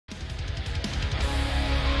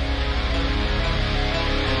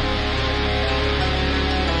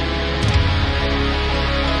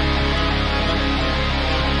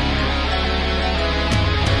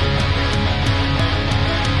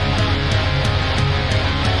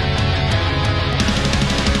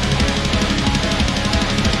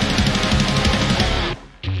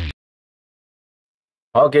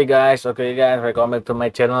Okay guys, welcome back to my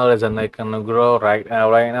channel. Reason I can grow right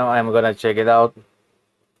now. I'm gonna check it out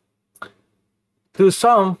to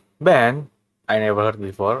some band I never heard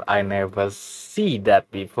before. I never see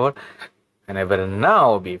that before. I never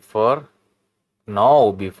know before,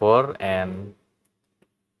 and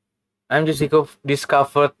I'm just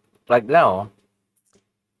discovered right now.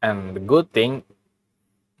 And the good thing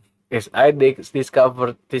is I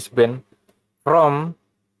discovered this band from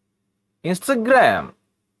Instagram.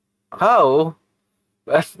 How?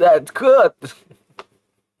 That's that good.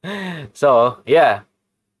 So yeah,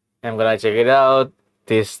 I'm gonna check it out.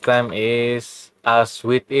 This time is As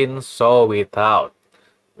Within, So Without.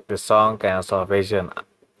 The song kind of salvation.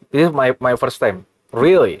 This is my first time.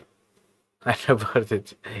 Really. I never heard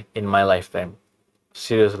it in my lifetime.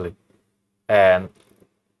 Seriously. And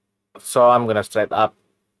so I'm gonna straight up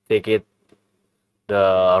take it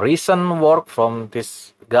the recent work from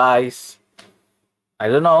these guys. I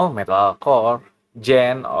don't know, metalcore,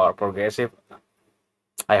 gen or progressive.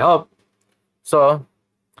 I hope. So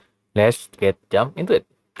let's get jump into it.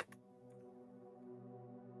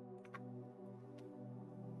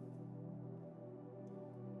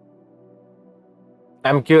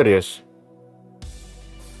 I'm curious.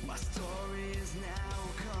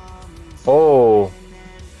 Oh,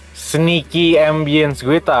 sneaky ambience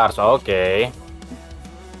guitars. Okay.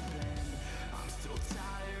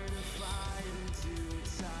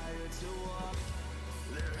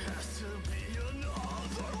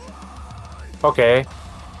 Okay.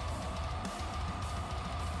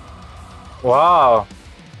 Wow.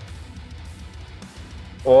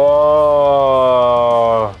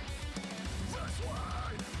 Oh.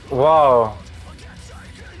 Wow.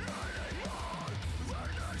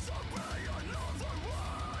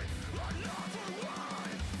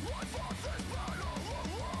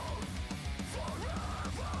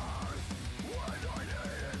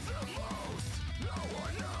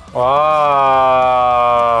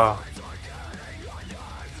 Wow.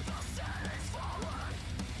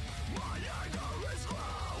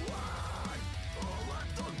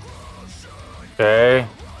 Okay.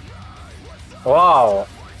 Wow.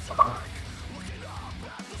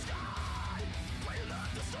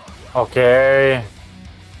 Okay.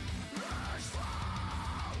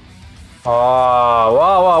 Oh,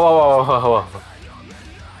 wow, wow, wow, wow, wow, wow.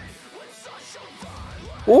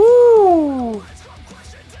 Ooh.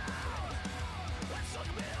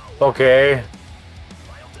 Okay.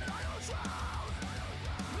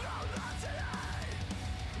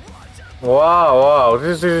 Wow, wow.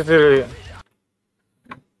 This is really.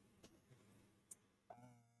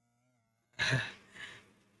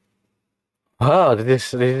 Wow,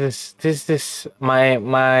 this is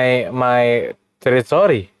my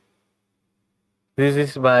territory. This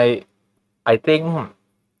is my, I think,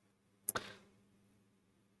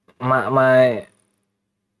 my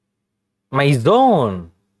my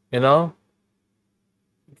zone. You know,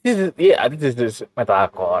 this is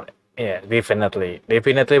metalcore. Yeah, definitely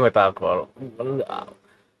metalcore.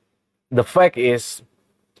 The fact is,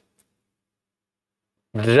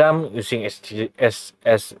 drum using SJC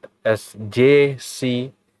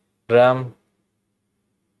drum,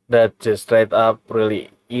 that just straight up really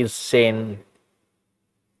insane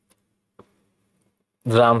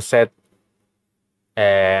drum set,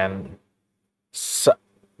 and su- sub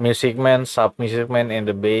music man in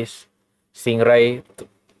the bass, Stingray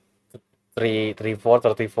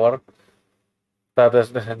 3434. That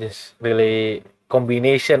is this really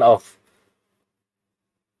combination of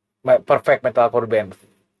my perfect metalcore band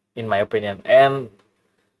in my opinion. And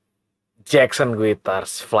Jackson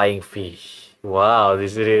guitars, Flying V. Wow,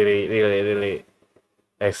 this is really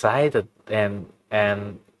excited, and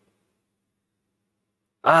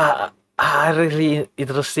I really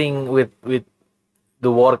interesting with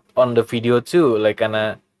the work on the video too, like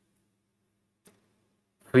kinda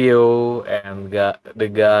view and the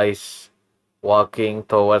guys walking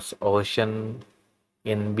towards ocean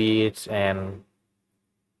in beach, and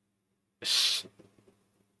sh-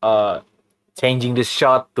 uh changing the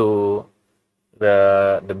shot to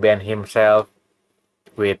the band himself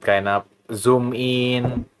with kind of zoom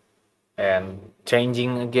in and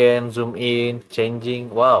changing again, zoom in, changing.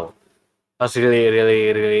 Wow, that's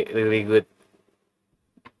really good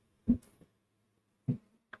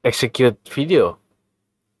execute video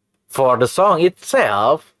for the song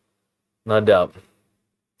itself. No doubt.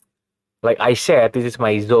 Like I said, this is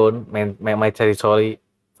my zone, my territory.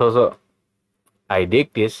 So I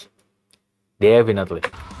dig this definitely.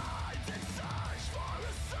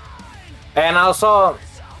 And also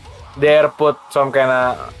there put some kind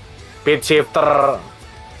of pitch shifter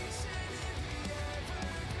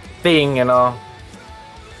thing,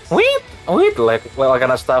 Wait, like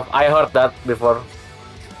kind of stuff. I heard that before.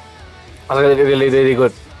 It's really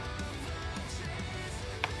good.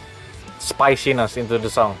 Spiciness into the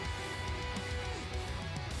song.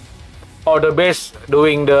 Oh, the bass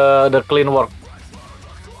doing the clean work.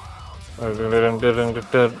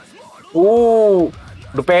 Ooh,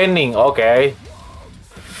 the panning. Okay.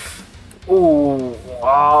 Ooh,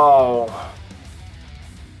 wow.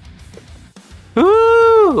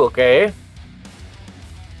 Ooh, okay.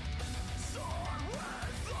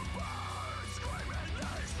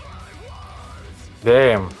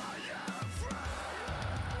 Damn.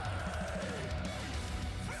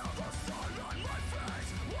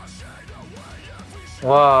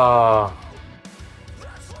 Wow.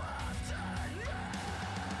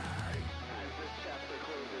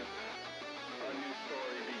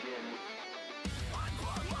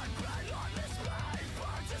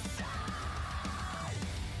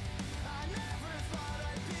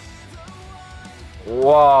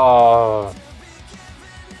 Wow.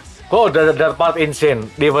 Oh, that part insane.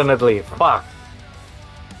 Definitely. Fuck.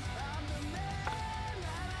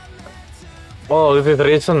 Oh, this is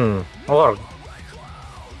reason. Work.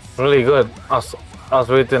 Really good. As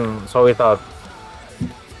written, so without.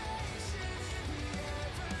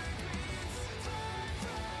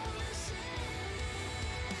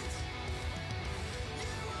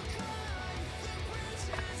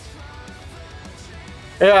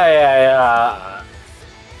 Yeah.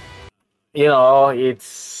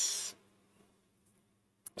 It's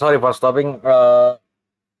sorry for stopping.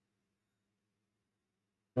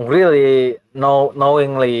 Really,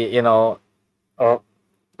 knowingly, uh,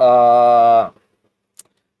 uh,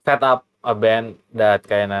 set up a band that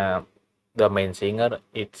kind of the main singer.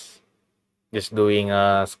 It's just doing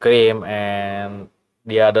a scream, and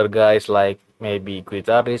the other guys like maybe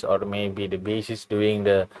guitarist or maybe the bassist doing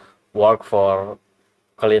the work for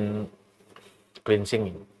clean clean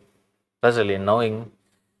singing. That's really knowingly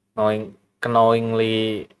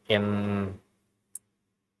in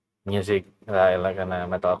music like kind of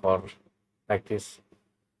metalcore like this.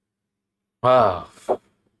 Wow,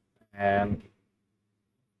 and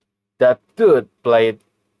that dude played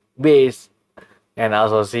bass and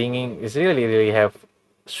also singing is really have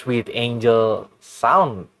sweet angel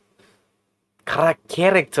sound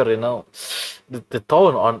character, the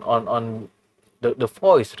tone on the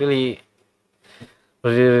voice really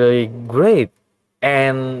great,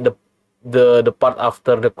 and the part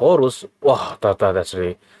after the chorus, wow, that's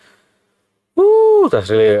really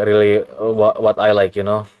what I like,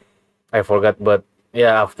 I forgot, but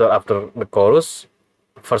yeah, after the chorus,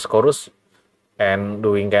 first chorus, and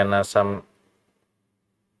doing kind of some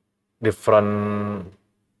different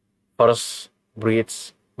first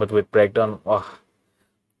bridge but with breakdown, wah,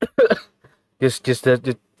 just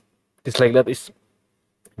like that is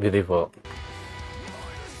beautiful.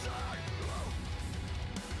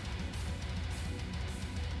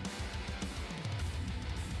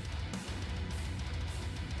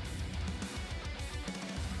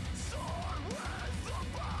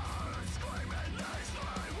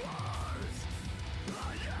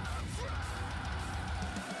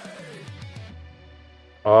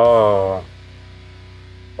 Oh,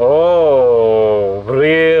 oh,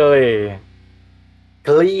 really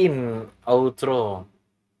clean outro.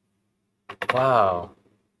 Wow.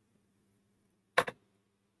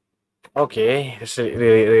 Okay, it's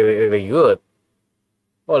really good.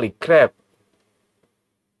 Holy crap.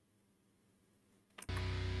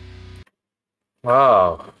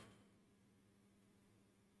 Wow.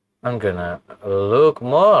 I'm gonna look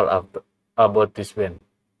more up about this band.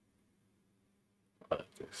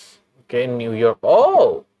 Okay, New York.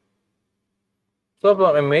 Oh, so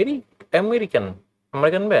from American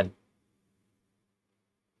band.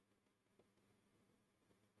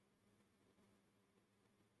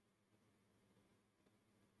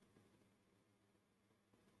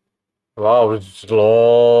 Wow, it's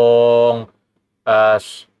long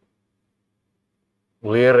as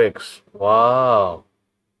lyrics. Wow,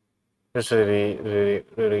 it's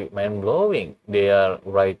really mind blowing. They are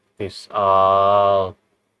write this all.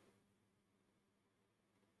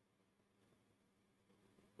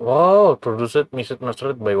 Wow, produced, mixed,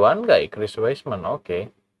 mastered by one guy, Chris Weisman. Okay.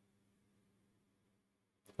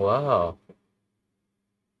 Wow.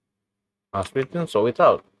 Must be so it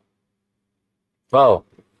out. Wow,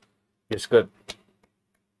 it's good.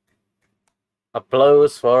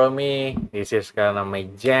 Applause for me. This is kind of my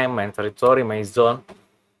jam, my territory, my zone.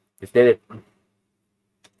 Just did it.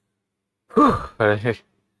 Whew.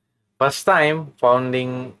 First time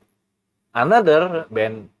founding another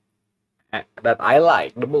band that I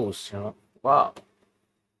like the most. Wow.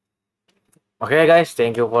 Okay, guys,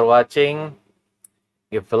 thank you for watching.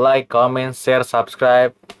 If you like, comment, share,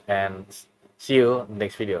 subscribe, and see you in the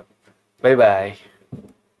next video. Bye bye.